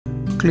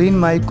Clean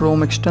My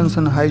Chrome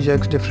extension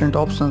hijacks different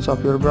options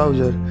of your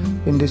browser.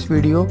 In this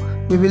video,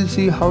 we will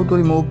see how to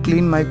remove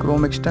Clean My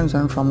Chrome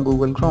extension from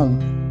Google Chrome.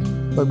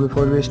 But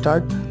before we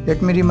start,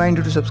 let me remind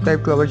you to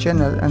subscribe to our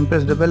channel and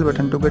press the bell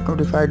button to get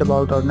notified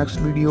about our next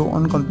video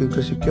on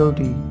computer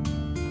security.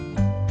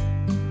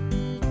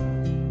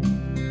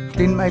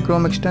 Clean My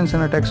Chrome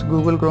extension attacks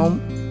Google Chrome.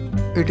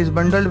 It is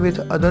bundled with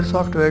other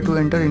software to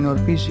enter in your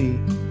PC.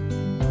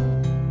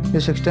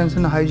 This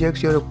extension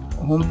hijacks your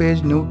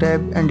homepage, new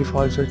tab and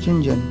default search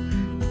engine.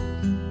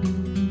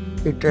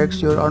 It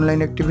tracks your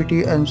online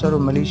activity and serves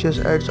malicious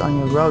ads on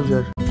your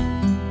browser.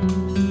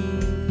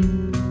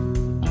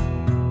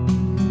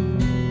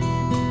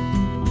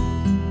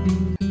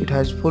 It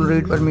has full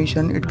read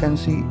permission. It can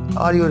see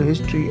all your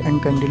history and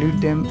can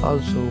delete them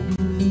also.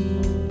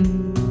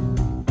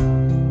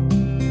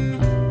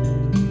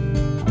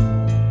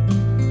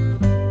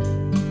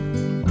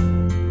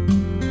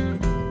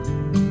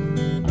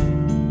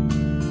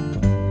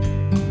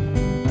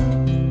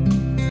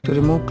 To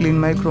remove Clean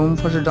My Chrome,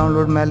 first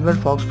download malware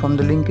from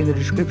the link in the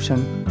description.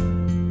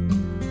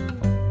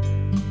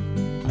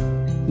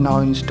 Now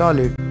install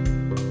it.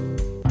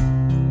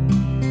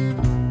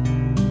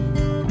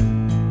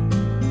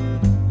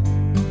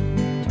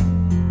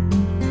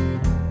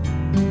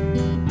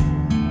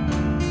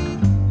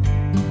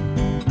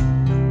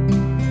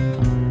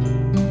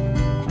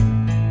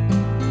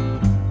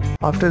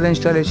 After the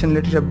installation,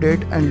 let it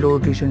update and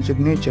load recent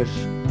signatures.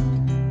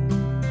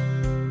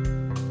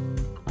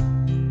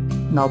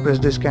 Now press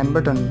the scan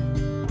button.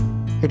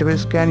 It will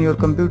scan your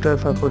computer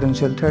for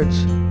potential threats.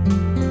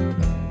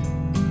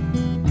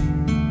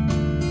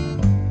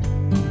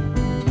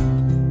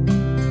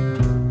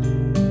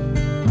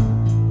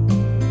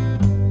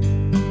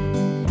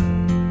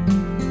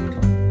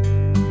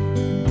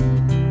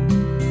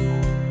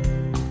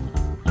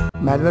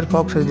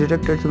 Malware has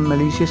detected the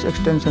malicious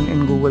extension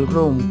in Google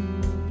Chrome.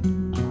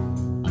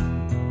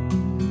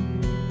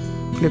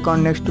 Click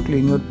on Next to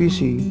clean your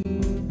PC.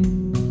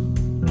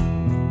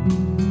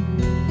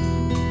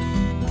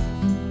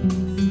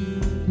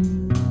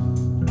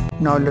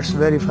 Now let's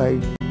verify.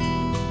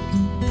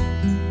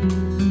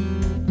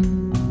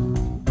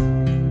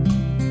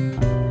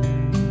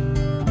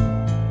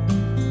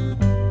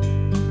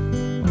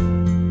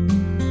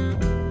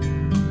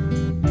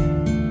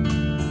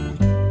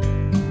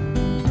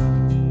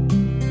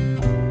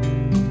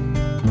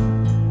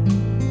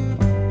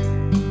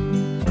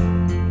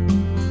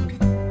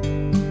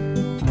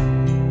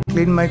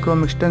 Clean My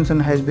Chrome extension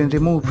has been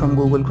removed from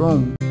Google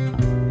Chrome.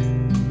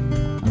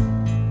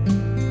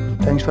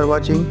 Thanks for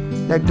watching.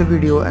 Like the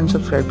video and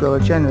subscribe to our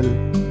channel.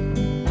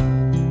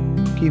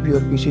 Keep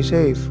your PC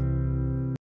safe.